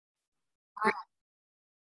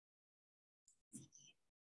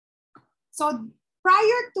So,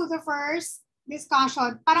 prior to the first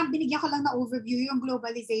discussion, parang binigyan ko lang na overview yung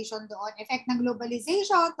globalization doon. Effect ng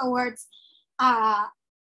globalization towards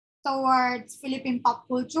Philippine pop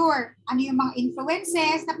culture. Ano yung mga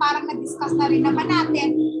influences na parang na-discuss na rin naman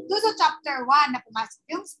natin doon sa chapter 1 na pumasok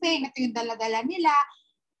yung Spain, ito yung dala-dala nila.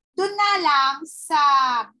 Doon na lang sa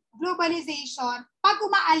globalization, pag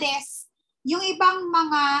umaalis yung ibang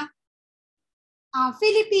mga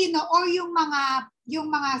Filipino or yung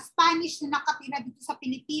mga Spanish na nakatira dito sa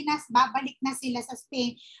Pilipinas, babalik na sila sa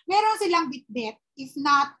Spain. Meron silang bitbit, if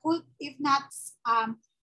not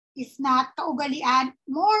kaugalian,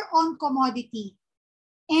 more on commodity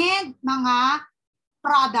and mga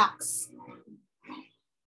products.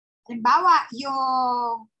 Halimbawa,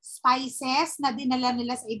 yung spices na dinala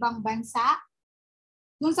nila sa ibang bansa,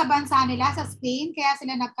 dun sa bansa nila, sa Spain, kaya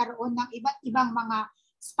sila nagkaroon ng iba't ibang mga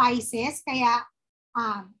spices, kaya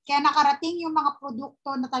nakarating yung mga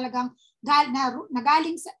produkto na talagang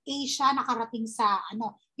nagaling sa Asia, nakarating sa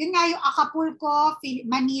yun nga yung Acapulco,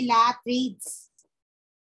 Manila trades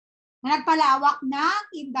na nagpalawak ng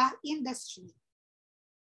industry.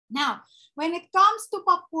 Now, when it comes to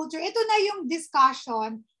pop culture, ito na yung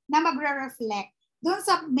discussion na magre-reflect dun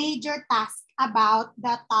sa major task about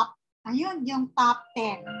the top, yung top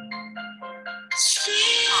 10.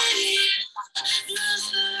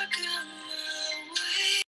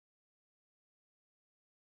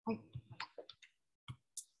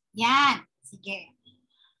 Yan. Sige.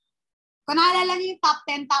 Kung naalala niyo yung top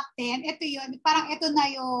 10, ito yun. Parang ito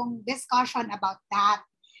na yung discussion about that.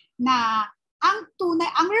 Na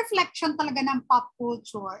ang reflection talaga ng pop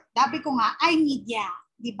culture, sabi ko nga, ay media.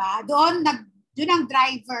 Diba? Doon ang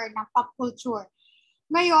driver ng pop culture.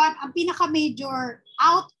 Ngayon, ang pinaka-major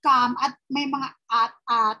outcome at may mga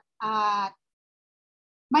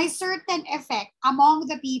may certain effect among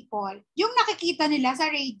the people, yung nakikita nila sa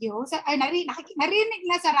radio, narinig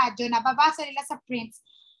nila sa radyo, nababasa nila sa prints,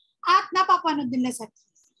 at napapanood nila sa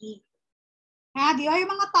TV. Kaya di ba,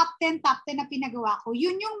 yung mga top 10 na pinagawa ko,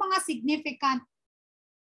 yun yung mga significant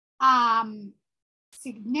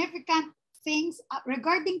things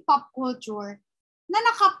regarding pop culture na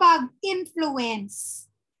nakapag-influence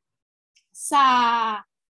sa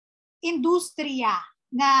industriya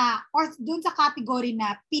or dun sa category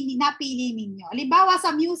na napili ninyo. Halimbawa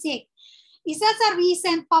sa music, isa sa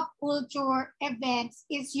recent pop culture events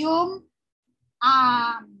is yung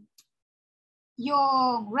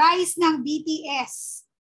rise ng BTS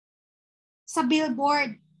sa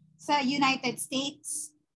Billboard sa United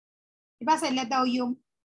States. Diba sila daw yung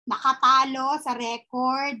nakatalo sa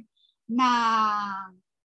record ng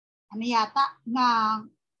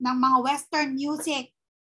mga Western music.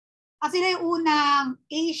 At sila yung unang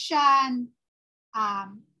Asian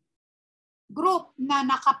group na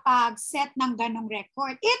nakapag-set ng ganong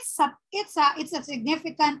record. It's a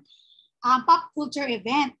significant pop culture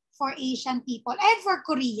event for Asian people and for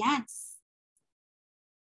Koreans.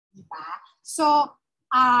 Diba? So,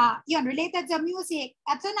 yun, related sa music.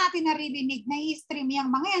 At saan natin naririnig na i-stream yung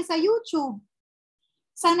mga yan sa YouTube?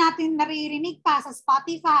 Saan natin naririnig pa? Sa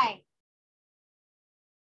Spotify.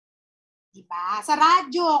 Diba? Sa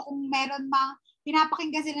radyo, kung meron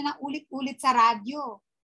pinapakinggan sila ng ulit-ulit sa radyo.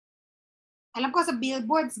 Alam ko sa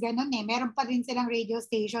billboards, ganun eh. Meron pa rin silang radio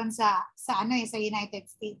station sa United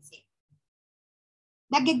States eh.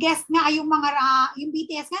 Nag-guest nga yung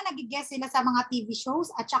BTS nga, nag-guest sila sa mga TV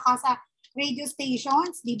shows at saka sa radio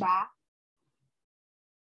stations, di ba?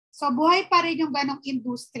 So buhay pa rin yung ganong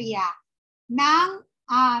industriya ng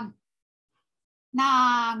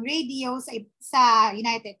radio sa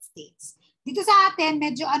United States. Dito sa atin,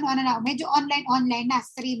 medyo medyo online na,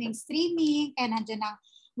 streaming, kaya nandiyan ng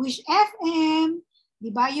Wish FM,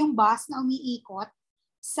 'di ba, yung bus na umiikot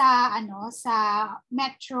sa sa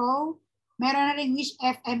metro. Meron na rin Wish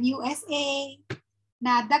FM USA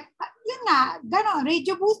na yun nga, gano'n,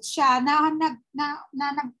 radio booth siya na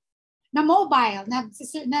mobile,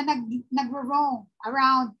 nag-roam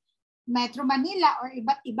around Metro Manila or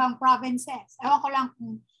iba't ibang provinces. Ewan ko lang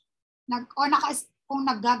kung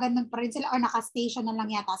naggaganon pa rin sila o naka-station na lang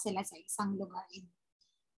yata sila sa isang lugar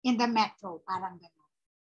in the metro. Parang gano'n.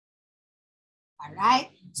 Alright?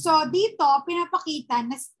 So dito, pinapakita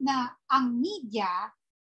na ang media,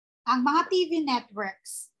 ang mga TV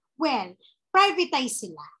networks, well, privatize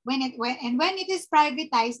sila. When it is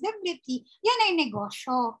privatized, definitely, yan ay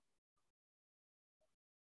negosyo.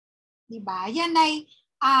 Diba? Yan ay,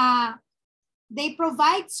 they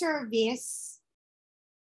provide service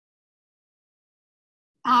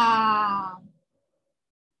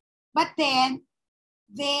but then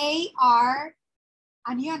they are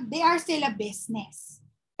ano yun, they are still a business.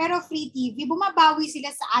 Pero free TV, bumabawi sila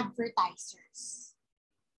sa advertisers.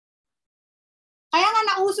 Kaya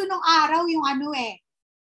nga nauso nung araw yung ano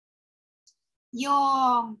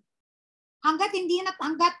yung hanggat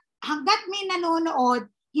may nanonood,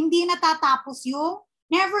 hindi natatapos yung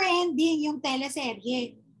never ending yung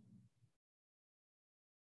teleserye.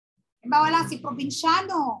 Diba walang si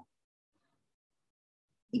Probinsyano?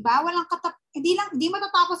 Diba walang hindi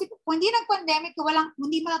matatapos kung hindi nag-pandemic,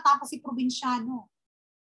 hindi matatapos si Probinsyano.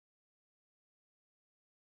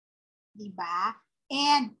 Diba?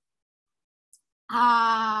 And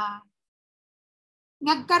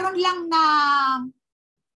nagkaroon lang ng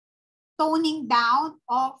toning down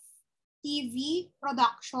of TV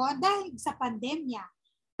production dahil sa pandemya.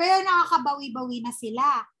 Pero nakakabawi-bawi na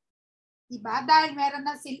sila. Diba? Dahil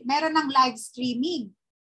meron ng live streaming.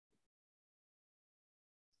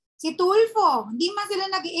 Si Tulfo, hindi man sila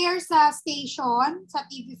nag-air sa station, sa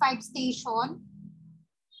TV5 station,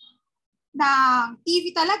 ng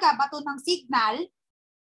TV talaga, bato ng signal,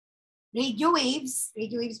 radio waves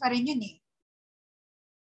pa rin yun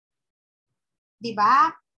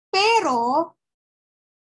Diba? Pero,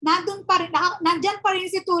 nandyan pa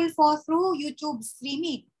rin si Tulfo through YouTube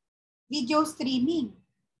streaming, video streaming.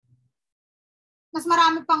 Mas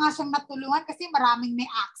marami pa nga siyang natulungan kasi maraming may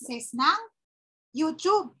access ng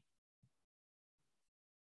YouTube.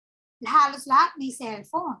 Halos lahat may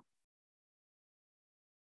cellphone.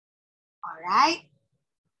 Alright?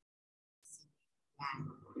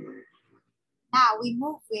 Now, we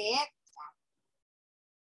move with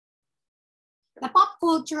the pop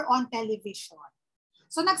culture on television.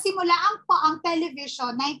 So, nagsimula ang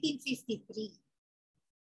television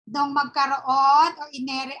 1953. Doon magkaroon o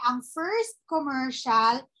inere ang first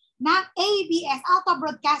commercial ng ABS, Auto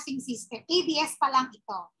Broadcasting System. ABS pa lang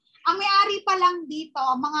ito. Ang may-ari pa lang dito,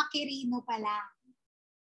 mga Quirino pa lang.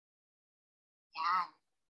 Yan.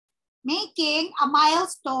 Making a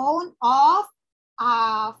milestone of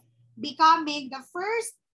becoming the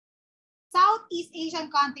first Southeast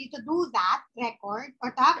Asian country to do that record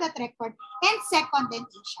or to have that record, and second in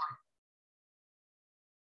Asia.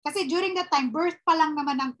 Kasi during that time, birth pa lang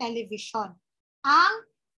naman ng television.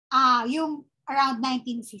 Yung around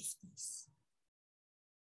 1950s.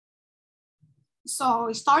 So,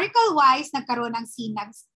 historical-wise, nagkaroon ng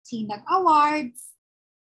Sinag Awards,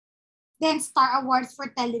 then Star Awards for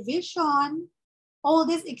Television,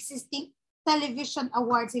 oldest existing television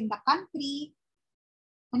awards in the country,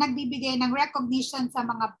 na nagbibigay ng recognition sa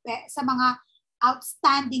mga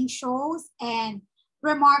outstanding shows and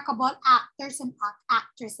remarkable actors and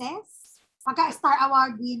actresses. Pagka Star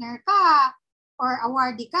Award winner ka or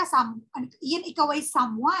awardee ka, yan ikaw ay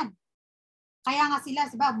someone. Kaya nga sila,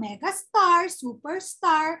 diba, megastar,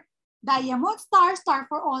 superstar, diamond star, star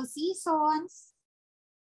for all seasons.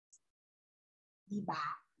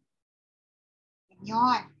 Diba?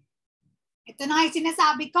 Ganyan. Ito na nga yung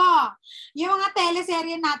sinasabi ko. Yung mga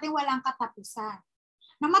teleserye natin walang katapusan.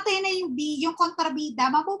 Namatay na yung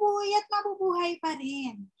kontrabida, mabubuhay at mabubuhay pa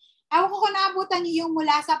rin. Ewan ko kung naabutan niyo yung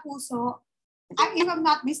Mula sa Puso. If I'm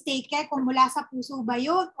not mistaken, kung Mula sa Puso ba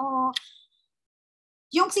yun o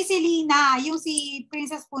yung si Selena, yung si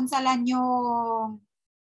Princess Punsalan, yung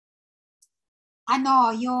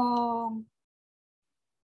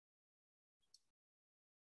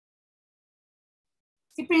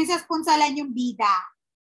si Princess Punsalan yung bida.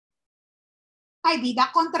 Ay,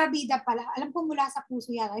 bida, kontrabida pala. Alam ko Mula sa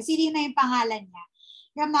Puso yan. Si Selena yung pangalan niya.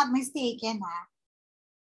 If I'm not mistaken, ha?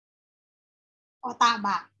 O,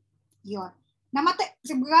 tama. Yun. Namatay,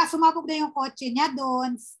 sumabog na yung kotse niya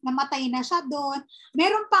doon, namatay na siya doon.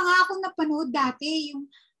 Meron pa nga akong napanood dati, yung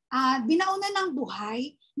binauna ng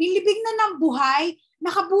buhay, nilibig na ng buhay,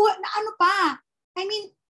 nakabuhay, na ano pa, I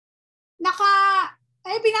mean,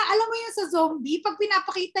 alam mo yun sa zombie, pag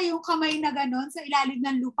pinapakita yung kamay na gano'n sa ilalim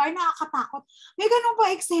ng lupa, nakakatakot. May gano'n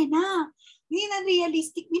pa eksena. Hindi na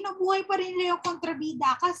realistic, binubuhay pa rin nila yung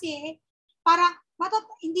kontrabida kasi parang,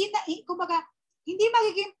 kumbaga, hindi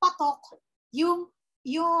magiging patok yung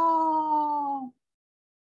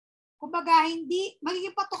kumbaga hindi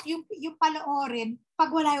magiging patok yung paloorin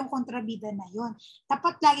pag wala yung kontrabida na yon.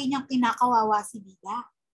 Dapat lagi niyang kinakawawa si bida.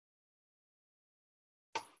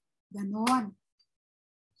 Ganon.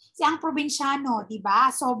 Si ang Probinsyano, di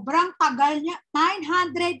ba? Sobrang tagal niya,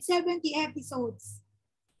 970 episodes.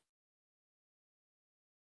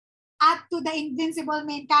 Add to the invincible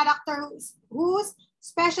main character whose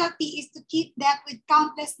specialty is to cheat death with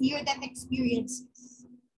countless near-death experiences.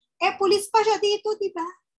 Pulis pa siya dito, di ba?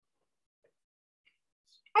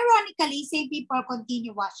 Ironically, same people continue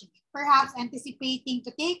watching it, perhaps anticipating to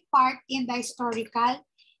take part in the historical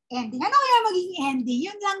ending. Ano kaya maging ending?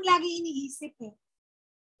 Yun lang lagi iniisip eh.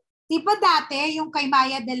 Diba dati, yung kay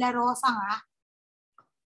Maya de la Rosa nga,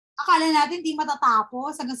 akala natin di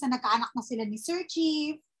matatapos hanggang sa nagkaanak na sila ni Sir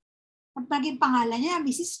Chief. At naging pangalan niya,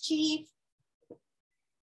 Mrs. Chief.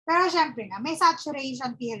 Pero syempre nga, may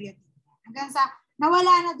saturation period. Hanggang sa,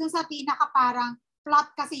 nawala na dun sa pinaka parang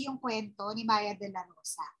plot kasi yung kwento ni Maya de la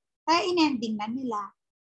Rosa. Kaya inending na nila.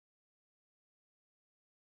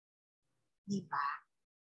 Diba?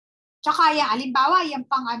 Tsaka yung, alimbawa, yung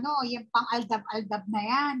pang aldab-aldab na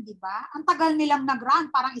yan, diba? Ang tagal nilang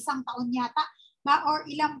nag-run, parang isang taon yata, or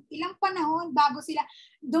ilang panahon bago sila,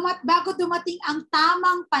 bago dumating ang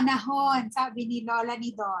tamang panahon, sabi ni Lola ni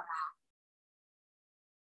Dora.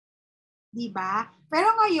 Diba?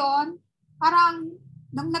 Pero ngayon, parang,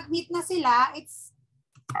 nung nag-meet na sila, it's,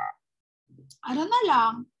 ano na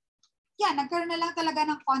lang, yan, nagkaroon na lang talaga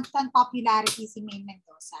ng constant popularity si Maine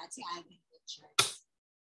Mendoza at si Alvin Richards.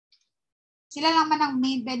 Sila lang man ang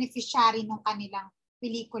main beneficiary ng kanilang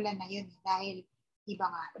pelikula na yun. Dahil, iba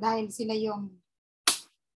nga, dahil sila yung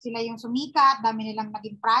sumikat, dami nilang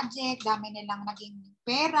naging project, dami nilang naging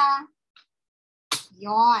pera.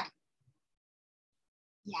 Yon.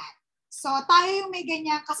 Yan. So, tayo yung may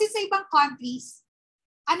ganyan. Kasi sa ibang countries,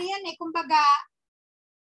 ano yan eh, kumbaga,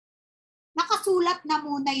 nakasulat na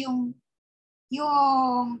muna yung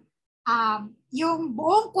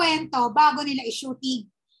buong kwento bago nila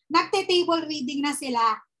i-shooting. Nagte-table reading na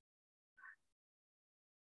sila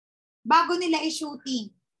bago nila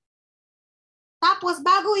i-shooting. Tapos,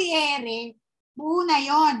 bago i-ere, buo na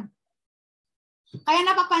yon. Kaya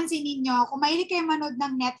napapansin ninyo, kung mahilig kayo manood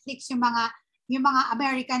ng Netflix yung mga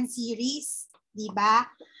American series, di ba?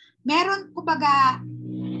 Meron, kumbaga,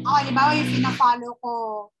 halimbawa yung pina-follow ko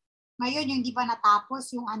ngayon, yung di ba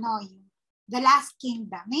natapos, yung The Last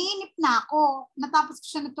Kingdom. Naiinip na ako. Natapos ko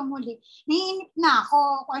siya na tumuli. Naiinip na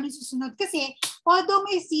ako kung ano susunod. Kasi, although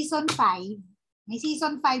may season 5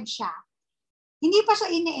 siya, hindi pa siya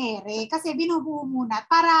ini-ere kasi binubuo muna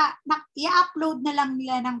para i-upload na lang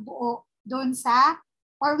nila ng buo doon sa,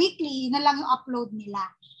 or weekly na lang yung upload nila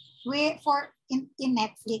in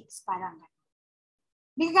Netflix. Parang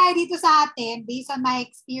hindi kaya dito sa atin, based on my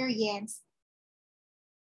experience,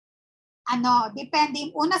 depende,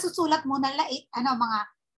 una susulat muna mga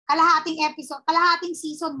kalahating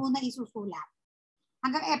season muna isusulat.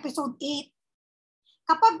 Hanggang episode 8.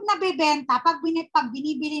 Kapag nabebenta, pag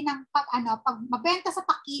binibili pag mabenta sa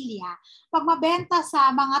takilya, pag mabenta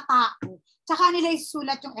sa mga tao, tsaka nila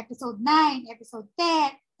isusulat yung episode 9, episode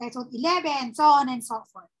 10, episode 11, so on and so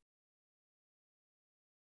forth.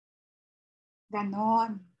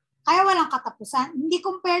 Ganon. Kaya walang katapusan. Hindi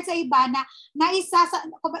compare sa iba na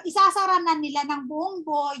isasara na nila ng buong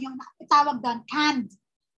buo yung tawag doon, canned.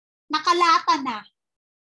 Nakalata na.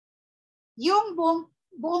 Yung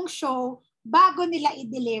buong show bago nila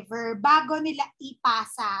i-deliver, bago nila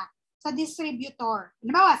ipasa sa distributor.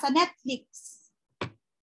 Halimbawa, sa Netflix.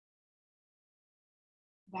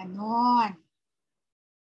 Ganon.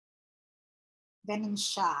 Ganon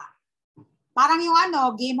siya. Parang yung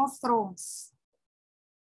Game of Thrones.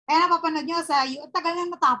 Kaya napapanood nyo tagal lang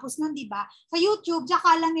matapos nun, di ba? Sa YouTube,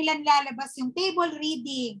 tsaka lang nila nilalabas yung table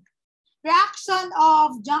reading. Reaction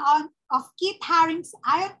of Kit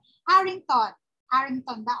Harington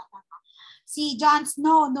daw. Si Jon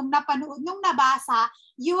Snow, nung nabasa,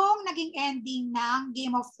 yung naging ending ng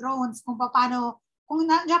Game of Thrones, kung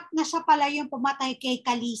na siya pala yung pumatay kay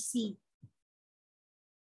Khaleesi.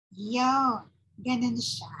 Yun. Ganun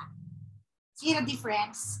siya. See the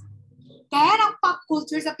difference? Kaya ng pop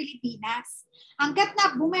culture sa Pilipinas, hanggat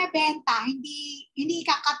na bumebenta, hindi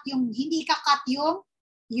kakat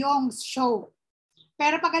yung show.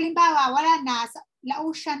 Pero pag halimbawa, wala na, La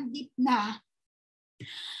Ocean Deep na,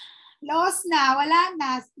 Lost na, wala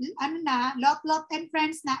na, Lot and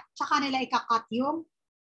Friends na, tsaka nila ikakat yung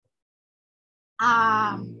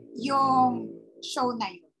show na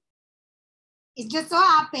yun. It just so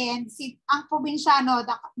happens, ang probinsyano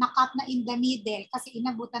nakat na in the middle kasi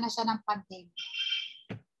inabutan na siya ng pandemic.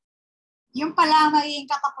 Yung pala magiging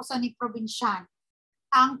katapusan ni probinsyano,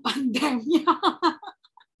 ang pandemya.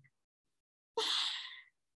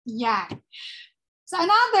 Yan. So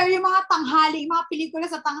another, yung mga tanghali, yung mga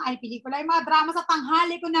pelikula, yung mga drama sa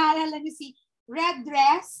tanghali, kung naalala niyo si Red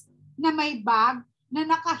Dress na may bag, na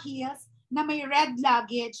naka-heels, na may red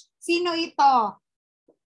luggage. Sino ito?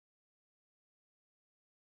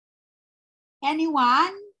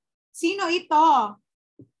 Anyone? Sino ito?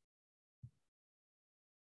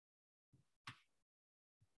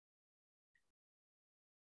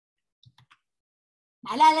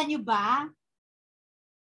 Naalala niyo ba?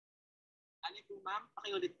 Ano po, ma'am?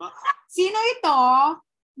 Pakiulit po. Sino ito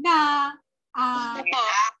na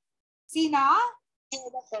sino?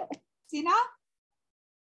 Sino?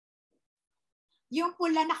 Yung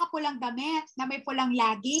pula, nakapulang damit na may pulang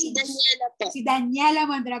luggage. Si Daniela po. Si Daniela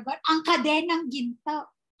Mondragon. Ang kadenang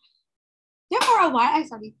ginto. Di ba for a while,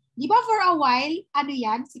 di ba for a while, ano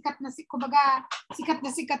yan, sikat na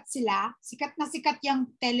sikat sila. Sikat na sikat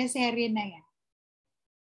yung teleserye na yan.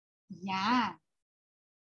 Yan.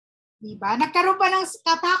 Di ba? Nagkaroon pa ng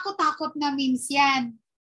katakot-takot na memes yan.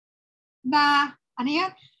 Na, ano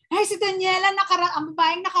yan? Ay, si Daniela, ang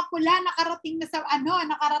babaeng nakapula, nakarating na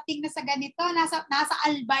sa ganito, nasa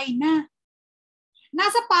Albay na.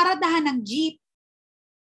 Nasa paradahan ng jeep.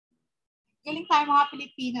 Galing tayo mga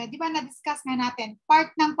Pilipino. Di ba na-discuss nga natin,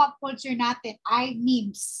 part ng pop culture natin ay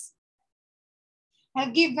memes.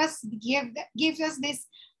 Gives us this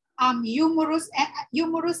humorous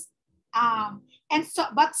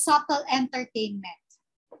but subtle entertainment.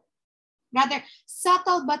 Rather,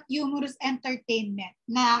 subtle but humorous entertainment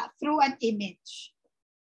na through an image.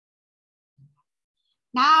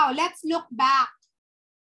 Now, let's look back.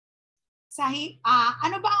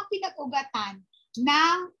 Ano ba ang pinag-ugatan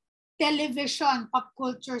ng television pop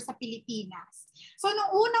culture sa Pilipinas? So,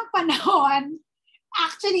 noong unang panahon,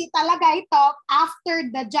 actually talaga ito, after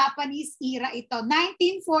the Japanese era ito,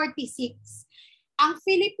 1946, ang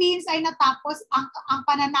Philippines ay natapos ang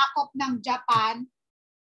pananakop ng Japan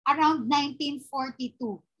around 1942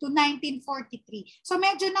 to 1943. So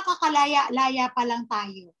medyo nakakalaya-laya pa lang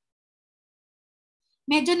tayo.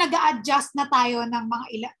 Medyo nag-a-adjust na tayo ng mga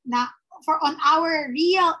for on our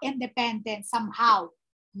real independence somehow.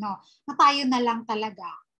 No, na tayo na lang talaga.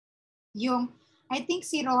 I think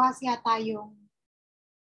si Rojas yata yung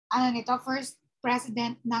first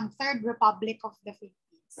president ng Third Republic of the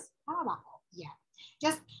Philippines. Tama ba ako? Yeah.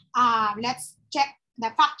 Just let's check, the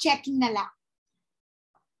fact-checking na lang.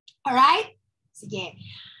 Alright? Sige.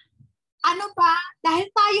 Ano ba?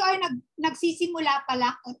 Dahil tayo ay nagsisimula pa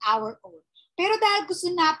lang on our own. Pero dahil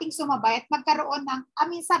gusto nating sumabay at magkaroon ng,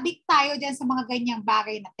 sabik tayo dyan sa mga ganyang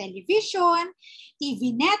bagay na television,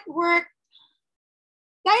 TV network,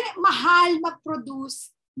 dahil mahal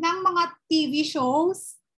mag-produce ng mga TV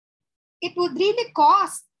shows, it would really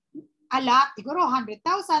cost a lot, siguro 100,000,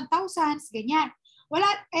 thousands, ganyan. Wala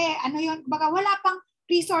pang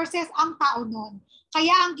resources ang tao noon.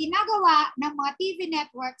 Kaya ang ginagawa ng mga TV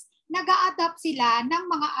networks, nag-a-adapt sila ng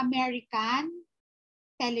mga American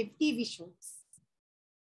TV shows.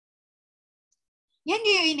 Yan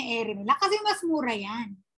yung ine-air nila kasi mas mura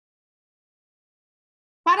yan.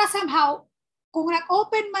 Para somehow, kung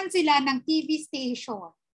nag-open man sila ng TV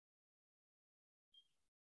station,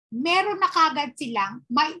 meron na kagad silang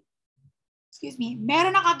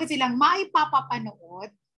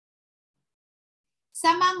maipapapanood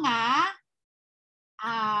sa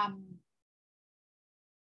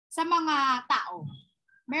mga tao.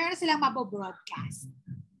 Meron silang mabo-broadcast.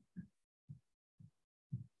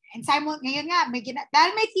 And ngayon nga,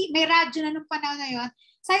 dahil may radyo na nung panahon na yun,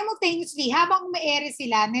 simultaneously, habang ume-air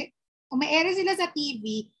sila sa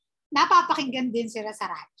TV, napapakinggan din sila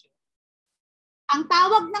sa radyo. Ang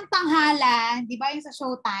tawag ng tanghalan, di ba yung sa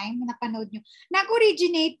Showtime, napanood nyo,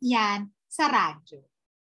 nag-originate yan sa radyo.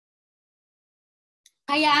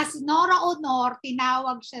 Kaya si Nora Honor,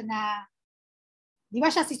 tinawag siya na, di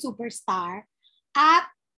ba siya si superstar?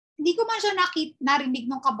 At hindi ko man siya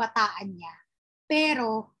narinig nung kabataan niya.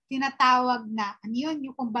 Pero tinatawag na,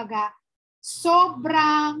 yung kumbaga,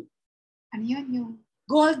 sobrang, yung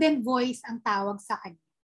golden voice ang tawag sa kanya.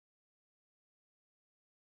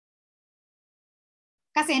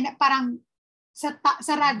 Kasi parang sa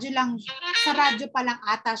radyo pa lang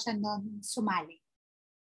ata siya noon sumali.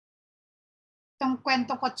 Itong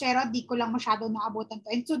kwento kotsero, di ko lang masyado naabutan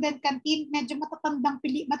to. And Student Canteen, medyo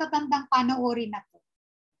matatandang panoorin na to.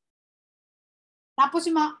 Tapos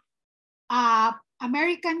yung mga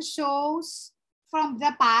American shows from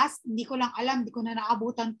the past, hindi ko lang alam, hindi ko na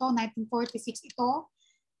naabutan to, 1946 ito.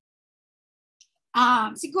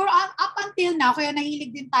 Siguro up until now, kaya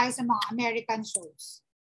nahilig din tayo sa mga American shows.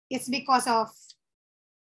 It's because of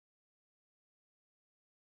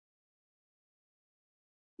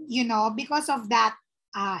because of that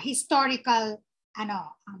historical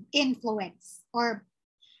influence or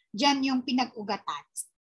dyan yung pinag-ugatan.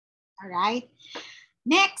 Alright?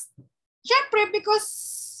 Next, syempre because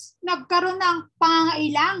nagkaroon ng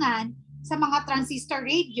pangangailangan sa mga transistor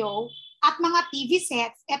radio at mga TV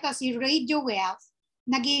sets, ito si Radio Wells,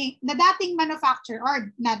 na dating manufacturer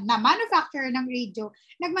or na manufacturer ng radio,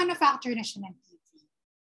 nag-manufacture na siya ng TV.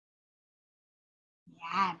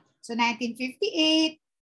 Yan. So 1958,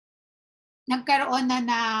 nagkaroon na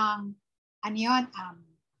ng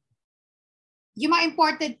Yung mga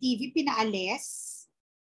imported TV, pinaalis.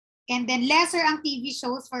 And then lesser ang TV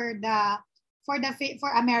shows for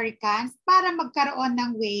Americans para magkaroon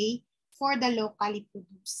ng way for the locally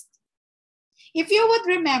produced. If you would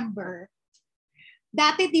remember,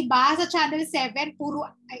 dati 'di ba sa Channel 7 puro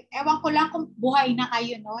ewan ko lang kung buhay na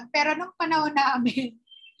kayo noon, pero nung panahon namin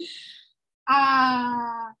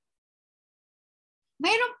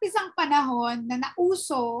mayroong isang panahon na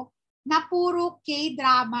nauso na puro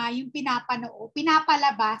K-drama yung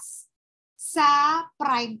pinapalabas sa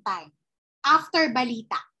prime time, after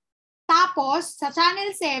balita. Tapos, sa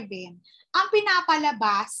Channel 7, ang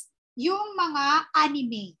pinapalabas yung mga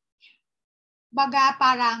anime. Baga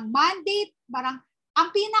parang Monday, parang ang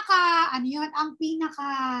pinaka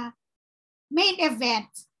main event.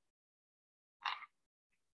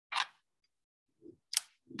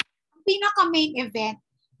 Ang pinaka main event,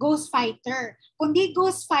 Ghost Fighter. Kundi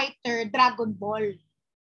Ghost Fighter, Dragon Ball.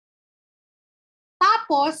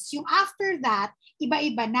 Tapos, yung after that,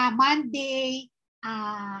 iba-iba na. Monday,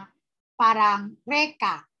 parang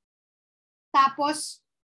Reka. Tapos,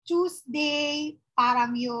 Tuesday,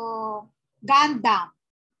 parang yung Gundam.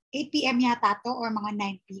 8 p.m. yata to or mga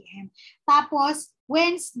 9 p.m. Tapos,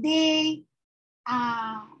 Wednesday,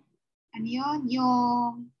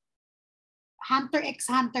 yung Hunter x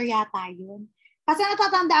Hunter yata yun. Kasi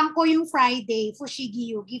natatandaan ko yung Friday,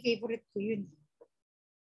 Fushigi Yugi, favorite ko yun.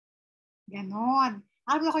 Ganon.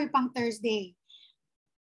 Alam ko yung pang Thursday.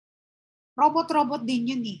 Robot din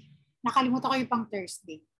yun eh. Nakalimutan ko yung pang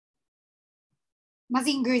Thursday.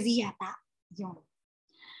 Mazinger Z yata. Yun.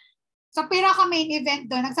 So, pinaka main event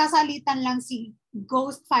doon, nagsasalitan lang si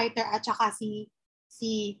Ghost Fighter at saka si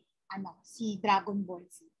Dragon Ball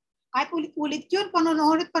Z. Kahit ulit-ulit yun,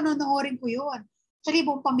 panonoorin ko yun. Actually,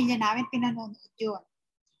 buong pamilya namin, pinanonood yun.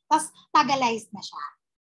 Tapos, tagalize na siya.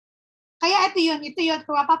 Kaya ito yun,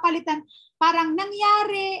 kung mapapalitan, parang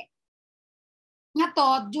nangyari nga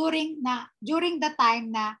to during the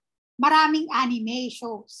time na maraming anime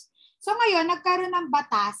shows. So ngayon, nagkaroon ng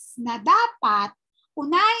batas na dapat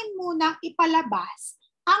unahin munang ipalabas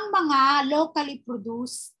ang mga locally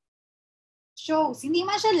produced shows. Hindi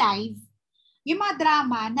man siya live, yung mga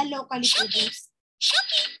drama na locally produced.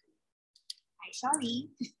 Sorry.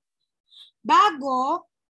 Bago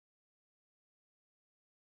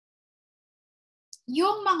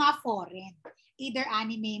yung mga foreign. Either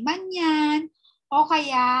anime man yan, o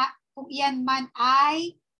kaya kung iyan man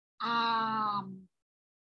ay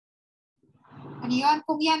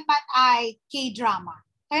kung yan man ay K-drama.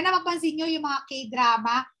 Kaya napapansin nyo yung mga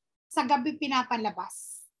K-drama sa gabi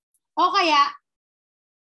pinapalabas. O kaya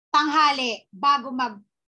tanghali bago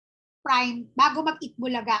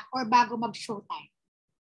mag-Itbulaga or bago mag-showtime.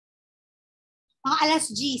 Mga alas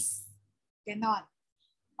 10. Ganon.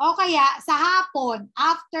 O kaya sa hapon,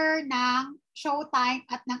 after ng showtime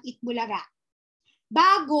at ng Itbulaga.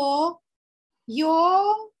 Bago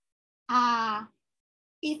yung,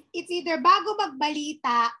 it's either bago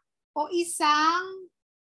magbalita o yung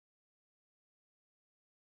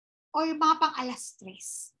mga pang alas 3,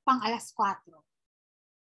 pang alas 4.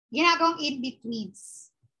 Ginagawang in-betweens.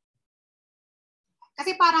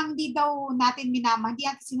 Kasi parang di daw natin hindi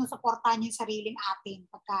natin sinusuportahan yung sariling atin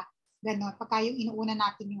pagka yung inuuna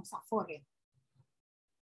natin yung sa foreign.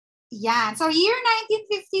 Yan. So year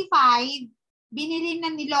 1955, binili na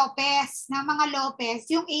ni Lopez, ng mga Lopez,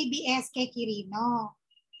 yung ABS kay Quirino.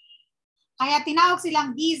 Kaya tinawag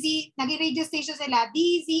silang naging radio station sila,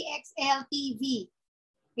 DZXL TV.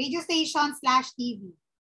 Radio station /TV.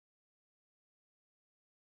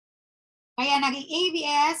 Kaya naging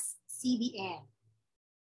ABS-CBN.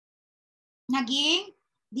 Naging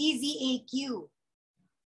DZAQ.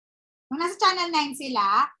 Nung nasa Channel 9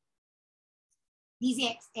 sila,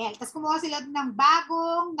 DZXL. Tapos kumuha sila ng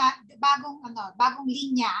bagong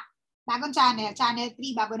linya, bagong channel, Channel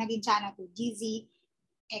 3, bago naging Channel 2,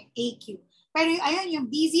 DZAQ. Pero ayun,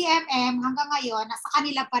 yung DZMM hanggang ngayon, nasa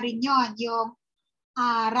kanila pa rin yun, yung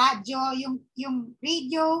radyo, yung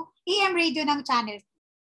radio, AM radio ng Channel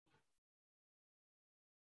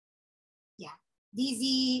 2. Yeah.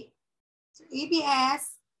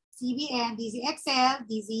 ABS, CBN, DZXL,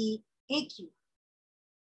 DZAQ.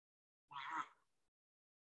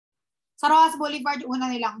 Sa Rojas Boulevard,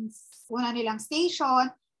 una nilang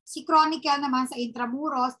station, si Chronicle naman sa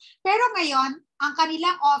Intramuros. Pero ngayon, ang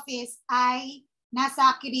kanilang office ay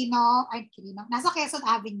nasa nasa Quezon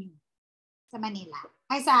Avenue sa Manila.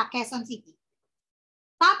 Ay sa Quezon City.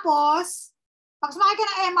 Tapos, pag sumakay ka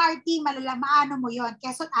ng MRT, maano mo yon,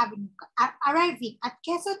 Quezon Avenue. Arriving at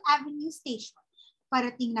Quezon Avenue Station.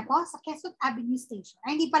 Parating na po sa Quezon Avenue Station.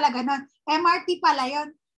 Ay, hindi pala ganon. MRT pala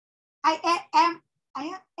yon. Ay,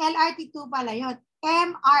 Ayan, LRT2 pala yun.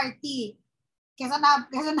 MRT. Quezon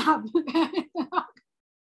Avenue.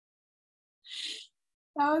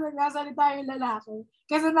 Tapos nagsasalita yung lalaki.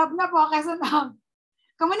 Quezon Avenue na po, Quezon Avenue.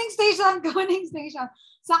 Kamuning Station, Kamuning Station.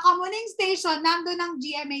 Sa Kamuning Station, nandun ang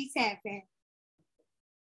GMA 7.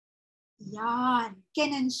 Yan.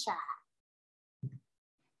 Ganun siya.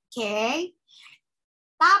 Okay?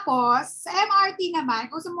 Tapos, sa MRT naman,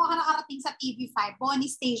 kung saan mo ka nakarating sa TV5, Boni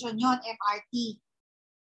Station yon, MRT.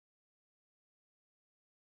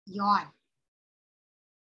 Yon.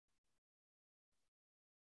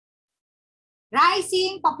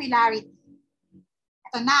 Rising popularity.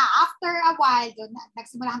 Ito na, after a while,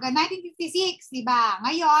 nagsimula hanggang 1956, di ba?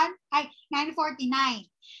 Ngayon, ay 1949.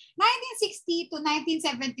 1960 to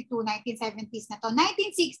 1972, 1970s na to.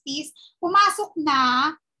 1960s, pumasok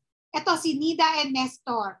na ito si Nida and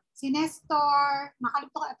Nestor. Si Nestor,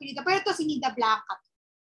 nakalimutan ko ang apelyido, pero ito si Nida Blanca.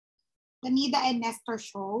 The Nida and Nestor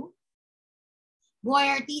Show. Boy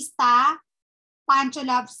Artista, Pancho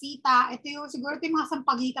Labsita. Ito yung siguro ito yung mga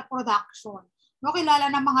Sampaguita Production. No, kilala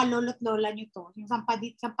ng mga lolo't lola nyo to. Yung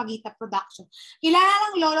Sampaguita Production. Kilala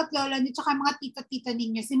ng lolo't lola nyo tsaka mga tito-tito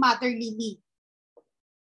ninyo, si Mother Lily.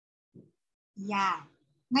 Yan.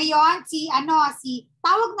 Ngayon, si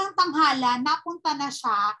Tawag ng Tanghala, napunta na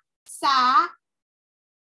siya sa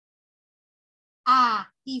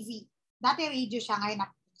TV. Dati radio siya, ngayon na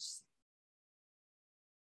news.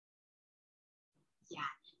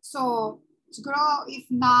 Yan. So, siguro if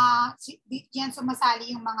na yan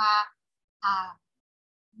sumasali yung mga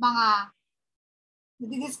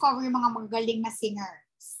discover yung mga magaling na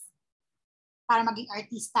singers para maging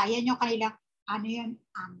artista. Yan yung kanilang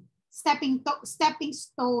stepping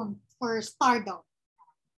stone for stardom.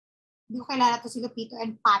 Hindi ko kilala to si Lupito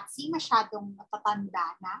and Patsy, masyadong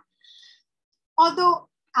natatanda na. Although,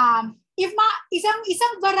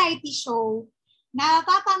 isang variety show na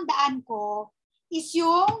natatandaan ko is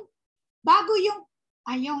yung bago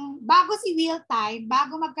si Wheel Time,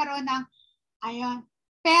 bago magkaroon ng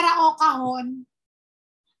Pera o Kahon,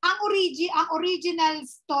 ang original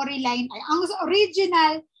storyline, ang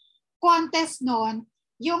original contest noon,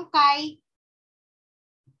 yung kay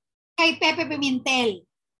Pepe Pimentel.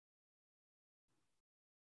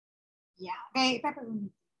 Yeah, kay Pepe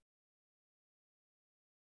Pimentel.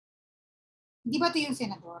 Di ba ito yung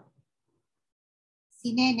senador?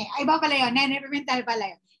 Si Nene. Ay, ba pala yun? Nene Pimentel pala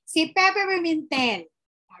yun. Si Pepe Pimentel.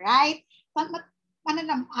 Alright?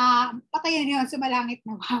 Patayin yun, sumalangit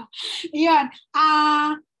na ba? Yun.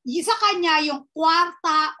 Sa kanya, yung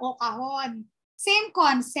kwarta o kahon. Same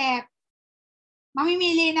concept.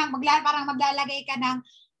 Mamimili parang maglalagay ka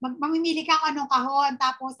mamimili ka anong kahon,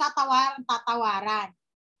 tapos tatawaran.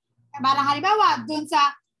 Parang halimbawa, dun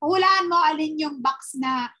sa, hulaan mo alin yung box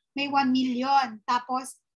na may 1 million,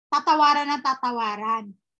 tapos tatawaran.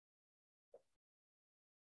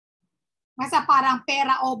 Basta parang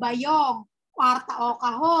pera o bayong, kwarta o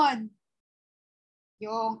kahon.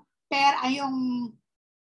 Yung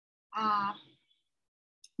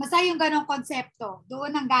basta yung ganong konsepto.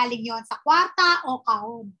 Doon ang galing yon sa kwarta o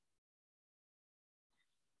kahon.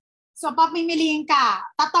 So, papimiliin ka,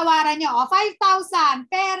 tatawaran nyo, 5,000,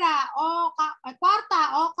 pera, o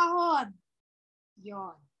kwarta, o kahon.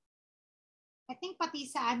 Yon. I think pati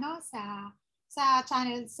sa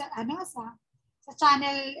channel,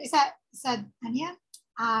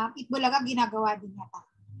 Itbulaga ginagawa din yata.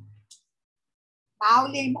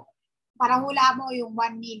 Pauli mo, para hula mo yung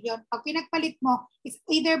 1 million. Pag pinagpalit mo, it's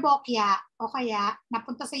either bokya, o kaya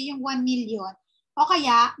napunta sa yung 1 million, o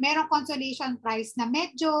kaya merong consolation prize na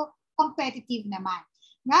medyo competitive naman.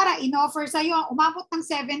 Ngara, in-offer sa'yo, umabot ng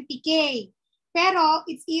 70K. Pero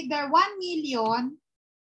it's either 1 million,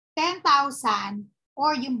 10,000,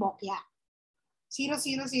 or yung bokya.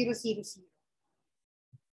 0,0,0,0,0.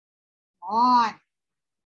 On.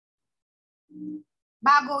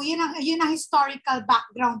 Bago, yun ang historical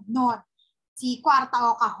background nun. Si kwarta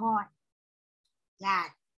o kahon. Yan.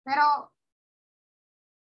 Pero,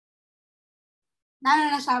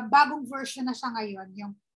 na siya, bagong version na siya ngayon,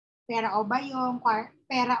 yung pera o bayong,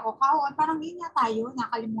 pera o kahon, parang yun nga tayo,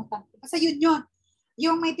 nakalimutan ko. Basta yun.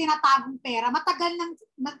 Yung may tinatagong pera, matagal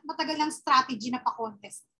ng strategy na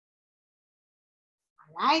pa-contest.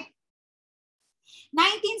 Alright?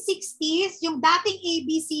 1960s, yung dating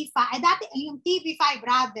ABC5, yung TV5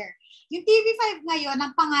 rather. Yung TV5 ngayon,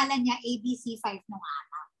 ang pangalan niya ABC5 nung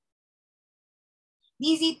araw.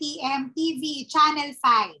 DZTM TV, Channel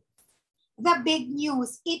 5. The Big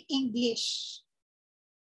News in English.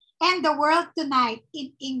 And The World Tonight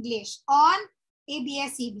in English on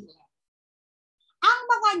ABS-CBN. Ang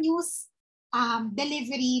mga news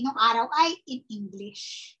delivery nung araw ay in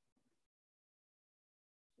English.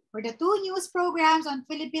 were the two news programs on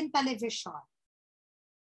Philippine television.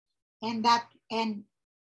 And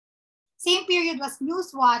same period was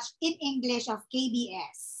Newswatch in English of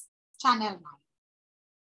KBS, Channel 9.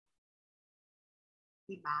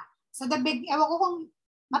 Diba? So the big, ewan ko kung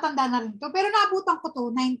matanda na rin to, pero naabutan ko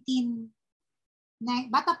to,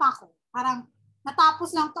 bata pa ako. Parang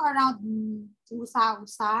natapos lang to around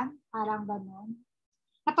 2000, parang gano'n.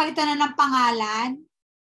 Napalitan na ng pangalan,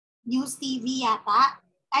 News TV yata.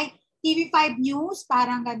 Ay, TV5 News,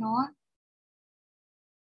 parang gano'n.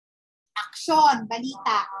 Action,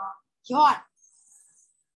 balita. Yun.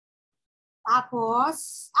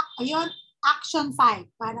 Tapos, ayun, Action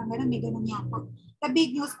 5. Parang gano'n, may gano'n yata. The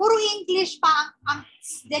big news. Puro English pa ang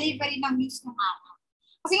delivery ng news ng araw.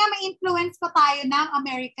 Kasi nga may influence pa tayo ng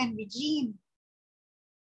American regime.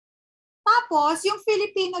 Tapos, yung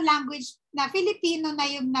Filipino language na Filipino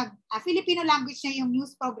language na yung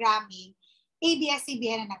news programming,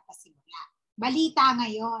 ABS-CBN na nagpasimula. Balita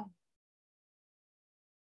ngayon.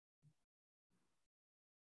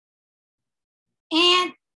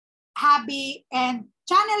 And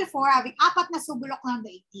Channel 4 having 4 na subulok ng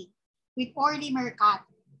daigdig with Orly Mercado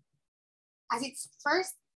as its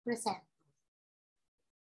first presenter.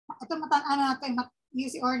 Ito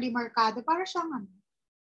yung si Orly Mercado, para siyang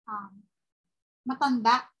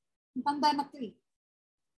matanda. Matanda na ito eh.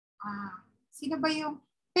 Sino ba yung...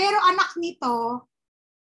 Pero anak nito,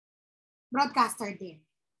 broadcaster din.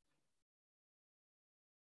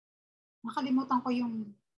 Nakalimutan ko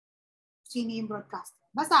yung sino yung broadcaster.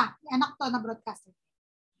 Basta, anak to na broadcaster.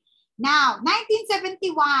 Now,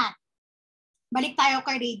 1971, balik tayo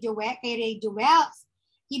kay Radio Wells.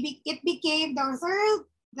 It became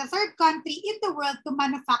the third country in the world to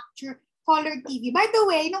manufacture colored TV. By the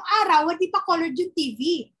way, nung araw, hindi pa colored yung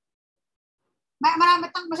TV.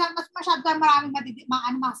 Masyadong maraming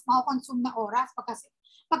makukonsume na oras. Kasi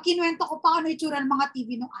pag kinuwento ko pa ano itsura ng mga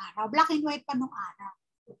TV nung araw, black and white pa nung araw.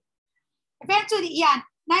 Eventually, yan,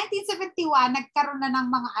 1971, nagkaroon na ng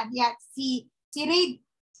mga si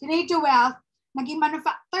Radio Wells, naging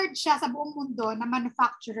manufactured siya sa buong mundo na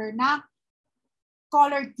manufacturer ng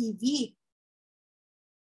color TV.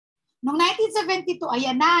 Noong 1972,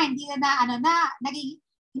 ayan na,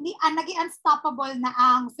 naging unstoppable na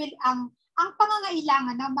ang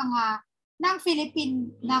pangangailangan ng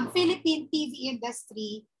Philippine TV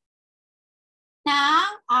industry ng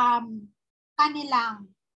kanilang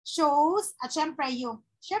shows at syempre yung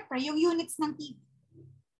units ng TV.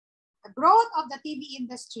 The growth of the TV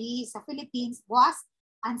industry sa Philippines was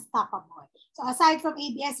unstoppable. So aside from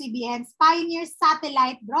ABS-CBN's pioneer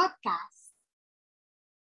satellite broadcast,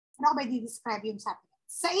 ano ba i-describe yung satellite?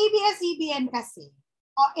 Sa ABS-CBN kasi,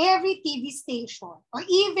 o every TV station, or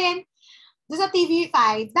even sa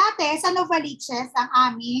TV5, dati sa Novaliches ang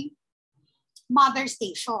aming mother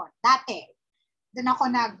station. Dati. Doon ako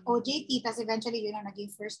nag-OJT, tapos eventually yun ang naging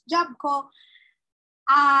first job ko.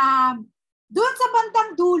 Doon sa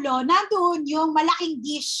bandang dulo, nandoon yung malaking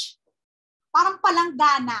dish. Parang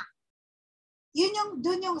palanggana.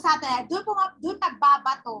 Doon yung satellite. Doon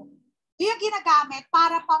nagbabato. Doon yung ginagamit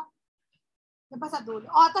para diba sa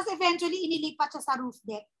dulo? Tapos eventually inilipat siya sa roof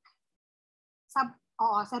deck. Sa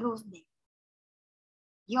roof deck.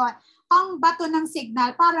 Yun. Ang bato ng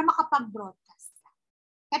signal para makapag-broadcast.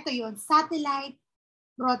 Ito yun, satellite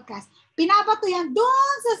broadcast. Pinabato yan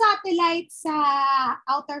doon sa satellite sa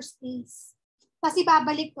outer space. Tapos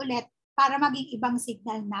ibabalik ulit para maging ibang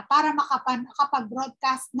signal na para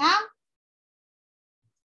makapag-broadcast ng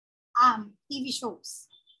TV shows.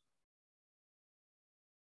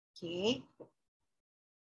 Okay.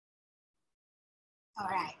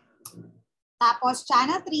 Alright. Tapos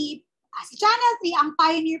Channel 3. Si Channel 3 ang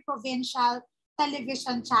pioneer provincial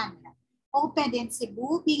television channel. Opened in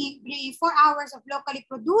Cebu, bringing 4 hours of locally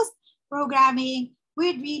produced programming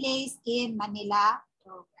with relays in Manila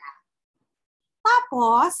program.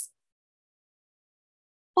 Tapos,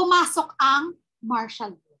 pumasok ang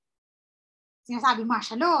martial law. Sinasabi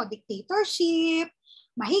martial law, dictatorship,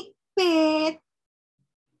 mahigpit.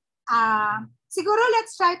 Siguro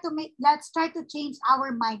let's try to change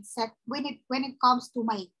our mindset when it comes to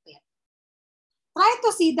mahigpit. Try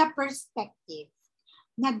to see the perspective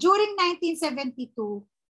na during 1972,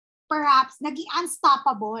 perhaps naging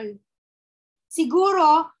unstoppable.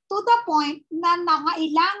 Siguro to the point na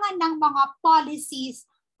nangailangan ng mga policies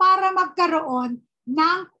para magkaroon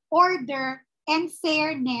ng order and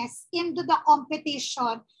fairness into the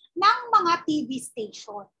competition ng mga TV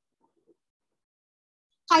station.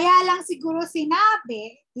 Kaya lang siguro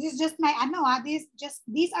sinabi, these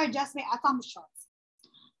are just my assumptions.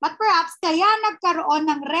 But perhaps kaya nagkaroon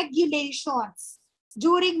ng regulations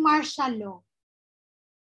during martial law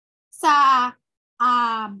sa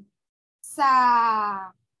sa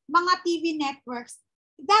mga TV networks,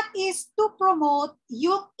 that is to promote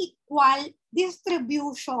yung equal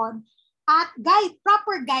distribution at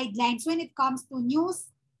proper guidelines when it comes to news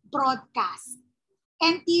broadcast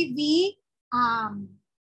and TV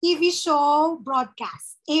show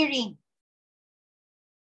broadcast, airing.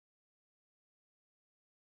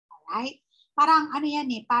 Alright? Parang ano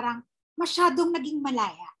yan parang masyadong naging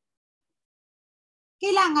malaya.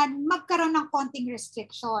 Kailangan magkaroon ng konting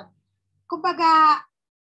restriction. Kumbaga,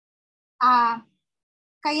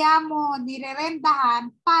 kaya mo nirerendahan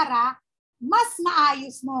para mas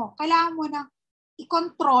maayos mo. Kailangan mo nang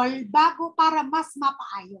i-control bago para mas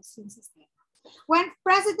mapaayos yung sistema. When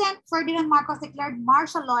President Ferdinand Marcos declared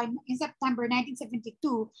martial law in September 1972,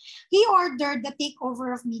 he ordered the takeover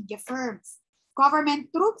of media firms. Government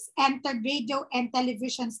troops entered radio and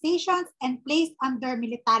television stations and placed under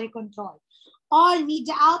military control. All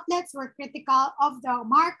media outlets were critical of the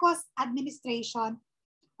Marcos administration,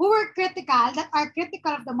 are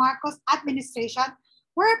critical of the Marcos administration,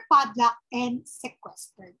 were padlocked and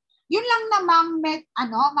sequestered. Yun lang namang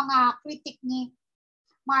mga critic ni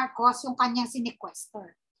Marcos, yung kanyang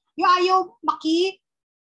sinequester. Yung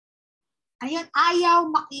ayaw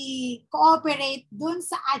maki-cooperate dun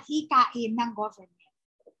sa adhikain ng government.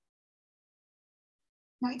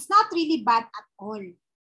 No, it's not really bad at all.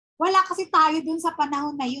 Wala kasi tayo dun sa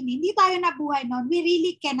panahon na yun. Hindi tayo nabuhay noon. We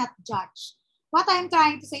really cannot judge. What I'm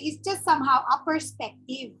trying to say is just somehow a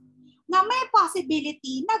perspective na may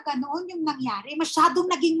possibility na ganoon yung nangyari. Masyadong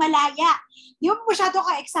naging malaya. Yung masyado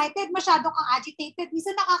ka excited, masyado kang agitated,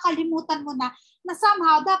 minsan nakakalimutan mo na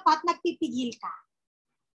somehow dapat nagpipigil ka.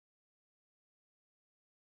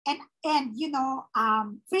 And you know,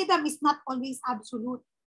 freedom is not always absolute.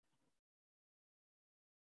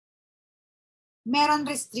 Meron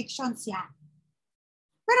restrictions yan.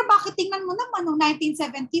 Pero bakit tingnan mo naman noong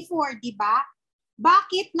 1974, di ba?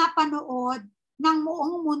 Bakit napanood ng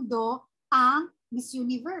buong mundo ang Miss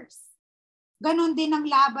Universe? Ganon din ang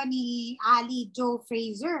laban ni Joe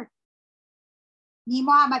Frazier. Ni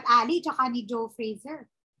Muhammad Ali tsaka ni Joe Frazier.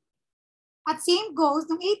 At same goes,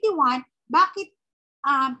 noong 81, bakit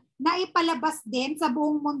naipalabas din sa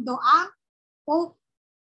buong mundo ang Pope,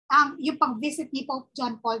 yung pag-visit ni Pope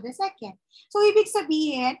John Paul II. So, ibig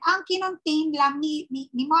sabihin, ang kinontain lang ni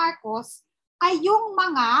Marcos ay yung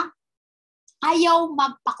mga ayaw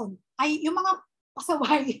yung mga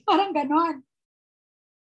pasaway, parang ganon.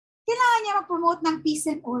 Kailangan niya mag-promote ng peace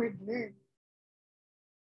and order.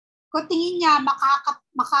 Kung tingin niya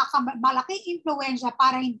malaking impluwensya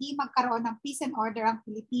para hindi magkaroon ng peace and order ang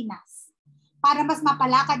Pilipinas, para mas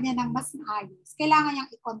mapalakad niya ng mas maayos, kailangan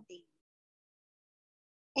niyang i-contain.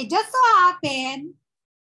 Just so happen,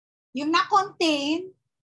 yung na-contain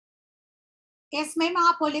is may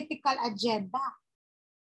mga political agenda.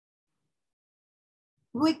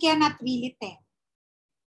 We cannot really tell.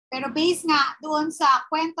 Pero based nga doon sa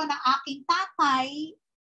kwento ng aking tatay,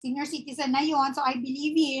 senior citizen na yon, so I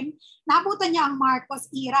believe him, nabutan niya ang Marcos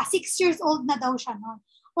era. 6 years old na daw siya noon.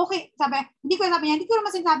 Okay, hindi ko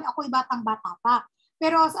naman sinasabi ako'y batang-bata pa.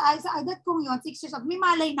 Pero sa edad kong yon, 6 years old, may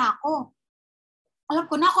malay na ako. Alam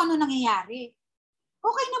ko na kung ano nangyayari.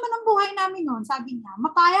 Okay naman ang buhay namin noon, sabi niya.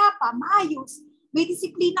 Mapaya pa, maayos, may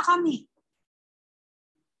disiplina kami.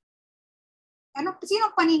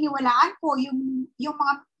 Sino paniniwalaan ko? Yung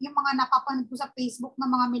mga napapanood ko sa Facebook ng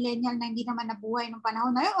mga millennial na hindi naman nabuhay nung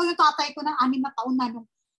panahon na yun, o yung tatay ko na 6 na taon na nung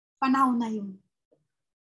panahon na yun.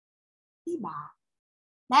 Diba?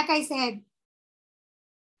 Like I said,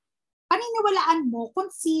 paniniwalaan mo kung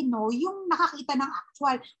sino yung nakakita ng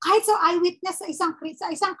actual. Kahit sa eyewitness sa isang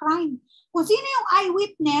crime. Kung sino yung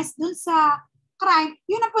eyewitness dun sa crime,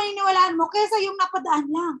 yun ang paniniwalaan mo kaysa yung napadaan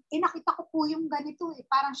lang. Nakita ko po yung ganito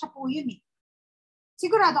parang siya po yun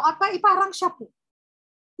Sigurado ka pa, parang siya po.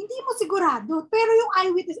 Hindi mo sigurado. Pero yung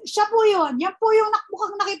eyewitness, siya po yun. Yan po yung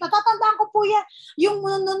mukhang nakita. Tatandaan ko po yan. Yung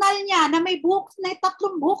nunal niya na may buhok, na 3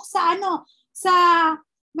 buhok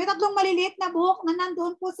may 3 maliliit na buhok na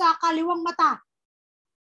nandoon po sa kaliwang mata.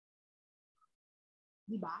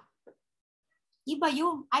 Diba? Iba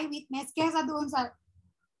yung eyewitness kaysa doon sa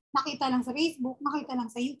nakita lang sa Facebook, nakita lang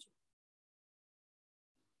sa YouTube.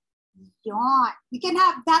 Yun. We can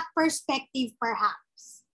have that perspective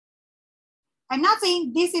perhaps. I'm not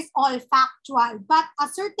saying this is all factual, but a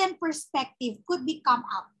certain perspective could be come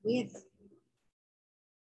up with.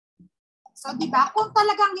 So, di ba, kung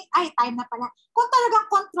talagang, time na pala, kung talagang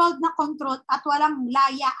controlled at walang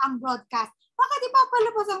laya ang broadcast, bakit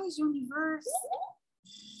ipapalabas ang Miss Universe?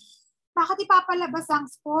 Bakit ipapalabas ang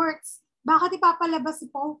sports? Bakit ipapalabas si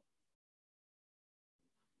Pope?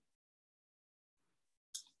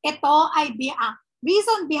 ito ay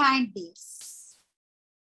reason behind this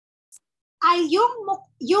ay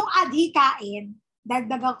yung adhikain,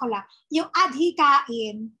 dagdagan ko lang, yung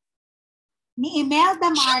adhikain ni Imelda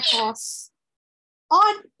Marcos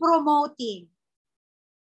on promoting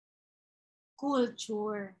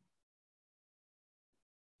culture.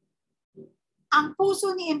 Ang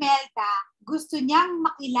puso ni Imelda, gusto niyang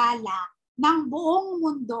makilala ng buong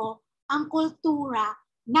mundo ang kultura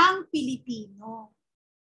ng Pilipino.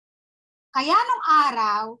 Kaya nung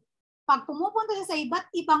araw, pag pumupunta siya sa iba't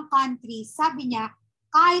ibang countries, sabi niya,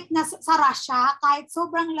 kahit sa Russia, kahit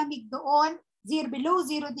sobrang lamig doon, below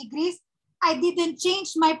 0 degrees, I didn't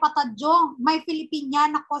change my patadyong, my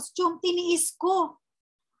Filipiniana costume. Tiniis ko.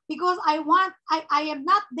 Because I am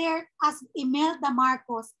not there as Imelda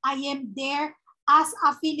Marcos. I am there as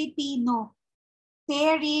a Filipino,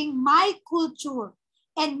 bearing my culture.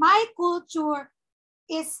 And my culture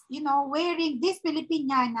is, wearing this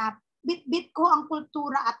Filipiniana, bit-bit ko ang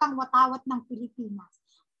kultura at ang watawat ng Pilipinas.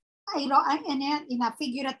 In a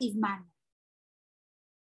figurative manner.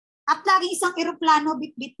 At lagi isang eroplano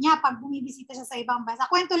bit-bit niya pag bumibisita siya sa ibang bansa.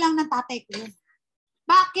 Kwento lang ng tatay ko yun.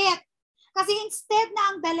 Bakit? Kasi instead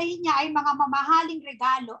na ang dalhin niya ay mga mamahaling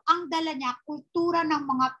regalo, ang dala niya kultura ng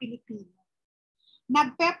mga Pilipino.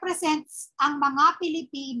 Nagpe-presents ang mga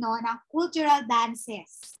Pilipino ng cultural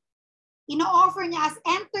dances. Ino-offer niya as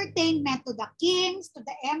entertainment to the kings, to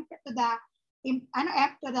the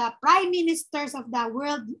prime ministers of the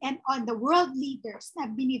world and on the world leaders na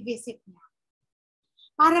binivisit niya.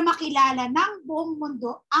 Para makilala ng buong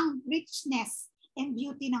mundo ang richness and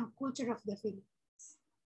beauty ng culture of the Philippines.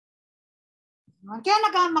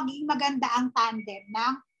 Kaya maging maganda ang tandem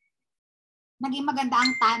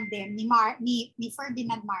ni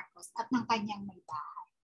Ferdinand Marcos at ng kanyang may bahay.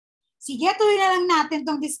 Sige, tuloy na lang natin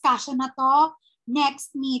tong discussion na to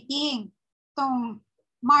next meeting, tong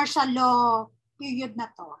martial law period na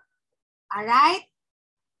to. Alright?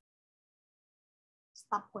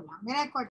 Stop ko lang. May record